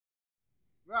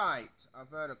Right, I've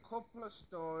heard a couple of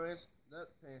stories that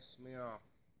piss me off.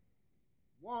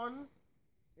 One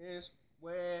is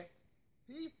where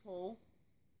people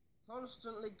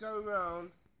constantly go around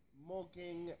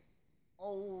mugging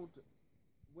old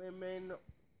women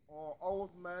or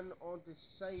old men or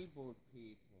disabled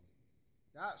people.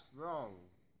 That's wrong.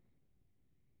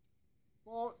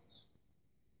 But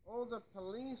all the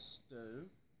police do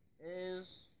is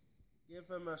give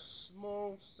them a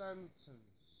small sentence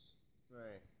for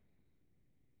it.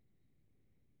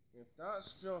 If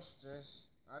that's justice,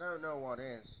 I don't know what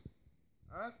is.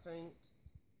 I think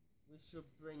we should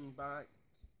bring back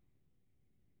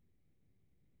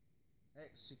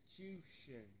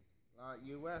execution, like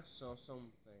US or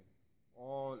something,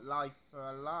 or life for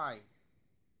a life.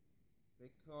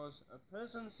 Because a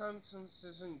prison sentence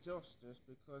isn't justice,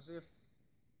 because if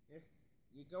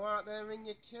you go out there and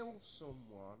you kill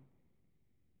someone,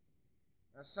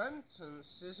 a sentence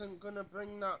isn't going to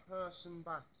bring that person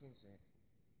back, is it?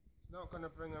 It's not going to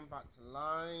bring them back to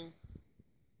life.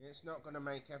 It's not going to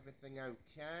make everything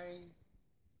okay.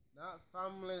 That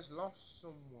family's lost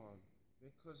someone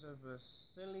because of a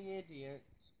silly idiot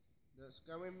that's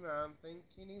going round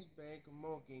thinking he's big,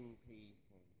 mugging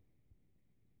people.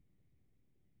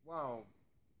 Well,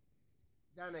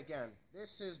 then again, this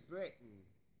is Britain,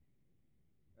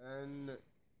 and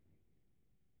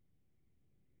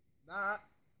that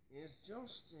is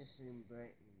justice in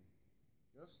Britain.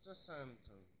 Just a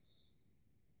sentence.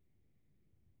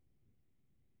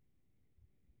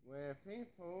 Where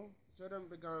people shouldn't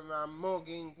be going around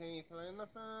mugging people in the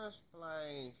first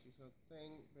place. You should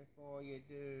think before you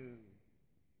do.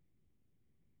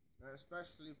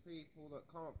 Especially people that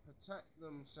can't protect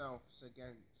themselves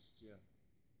against you.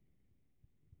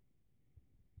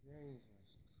 Jesus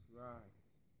Christ.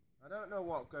 I don't know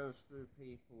what goes through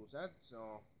people's heads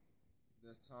all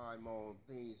the time or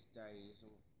these days.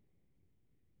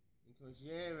 Because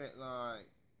you hear it like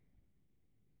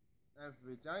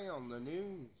every day on the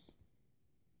news.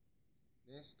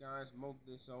 This guy's mugged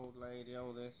this old lady,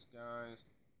 oh this guy's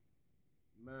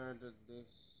murdered this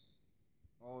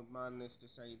old man, this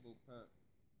disabled person.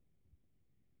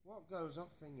 What goes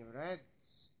off in your heads?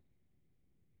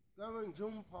 Go and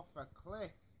jump off a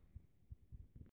cliff.